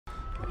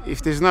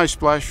If there's no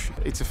splash,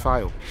 it's a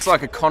fail. It's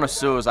like a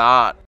connoisseur's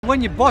art.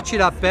 When you botch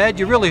it up bad,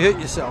 you really hurt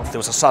yourself. There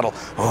was a subtle,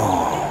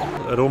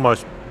 oh. It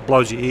almost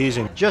blows your ears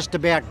in. Just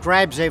about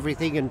grabs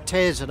everything and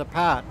tears it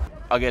apart.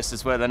 I guess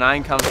that's where the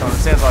name comes from. It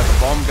sounds like a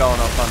bomb going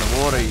off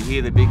underwater. You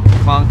hear the big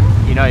clunk,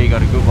 you know you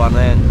got a good one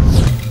then.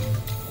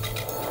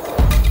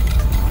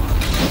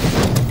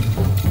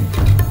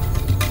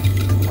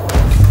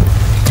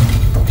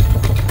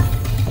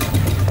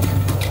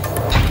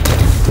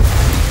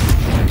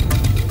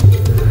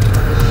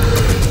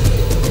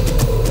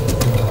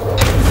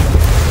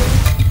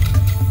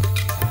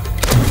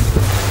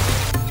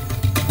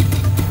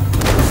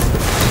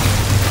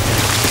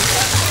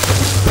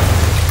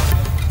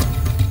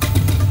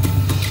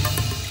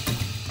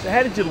 So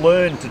how did you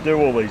learn to do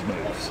all these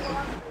moves?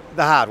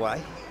 The hard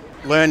way.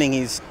 Learning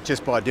is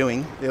just by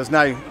doing. There was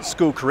no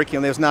school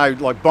curriculum, there was no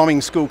like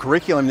bombing school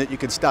curriculum that you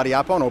could study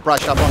up on or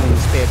brush up on in your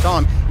spare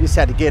time. You just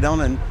had to get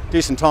on and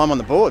do some time on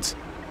the boards.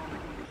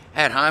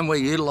 At home we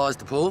utilised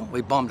the pool,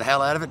 we bombed the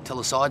hell out of it till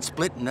the side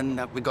split, and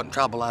then we got in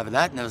trouble over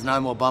that and there was no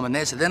more bombing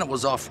there, so then it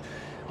was off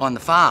on the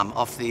farm,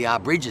 off the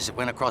bridges that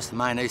went across the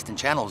main eastern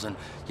channels, and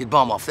you'd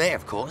bomb off there,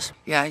 of course.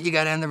 Yeah, you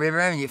go down the river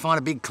and you find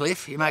a big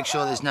cliff, you make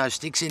sure there's no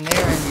sticks in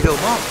there and you do a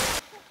bomb.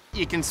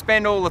 You can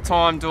spend all the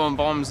time doing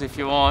bombs if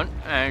you want,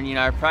 and you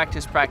know,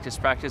 practice,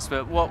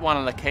 but what one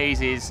of the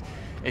keys is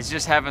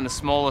just having the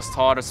smallest,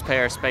 tightest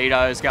pair of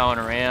Speedos going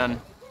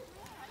around.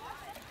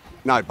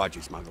 No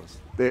budgie smugglers.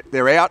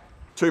 They're out,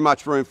 too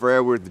much room for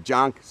error with the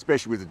junk,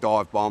 especially with the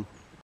dive bomb.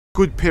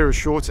 Good pair of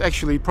shorts,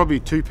 actually probably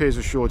 2 pairs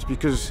of shorts,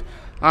 because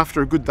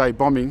after a good day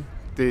bombing,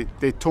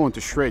 they're torn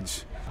to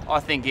shreds.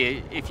 I think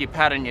if you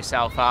pattern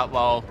yourself up,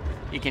 well,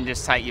 you can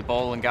just take your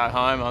ball and go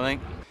home, I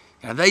think.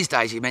 You know, these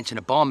days you mention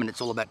a bomb and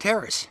it's all about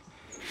terrorists.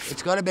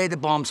 It's got to be the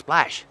bomb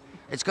splash.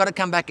 It's got to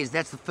come back as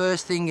that's the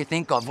first thing you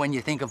think of when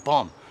you think of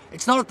bomb.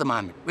 It's not at the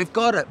moment. We've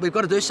got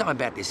to do something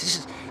about this. This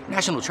is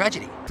national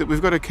tragedy.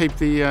 We've got to keep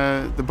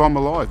the bomb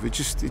alive.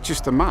 It's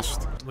just a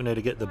must. We need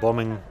to get the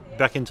bombing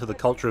back into the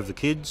culture of the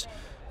kids,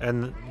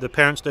 and the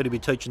parents need to be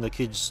teaching the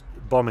kids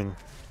bombing.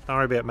 Don't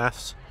worry about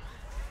maths.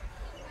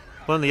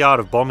 Learn the art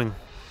of bombing.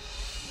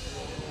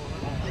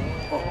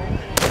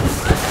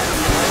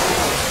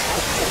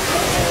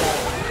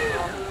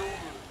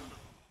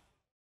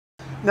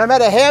 No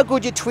matter how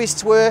good your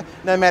twists were,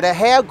 no matter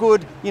how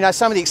good, you know,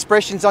 some of the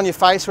expressions on your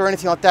face were or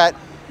anything like that,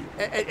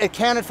 it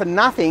counted for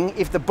nothing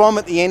if the bomb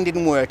at the end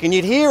didn't work. And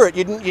you'd hear it,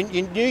 you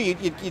knew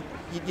you'd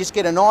just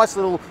get a nice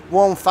little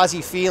warm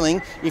fuzzy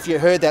feeling if you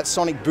heard that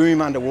sonic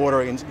boom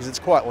underwater, because it's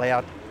quite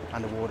loud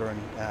underwater,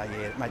 and yeah,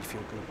 it made you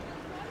feel good.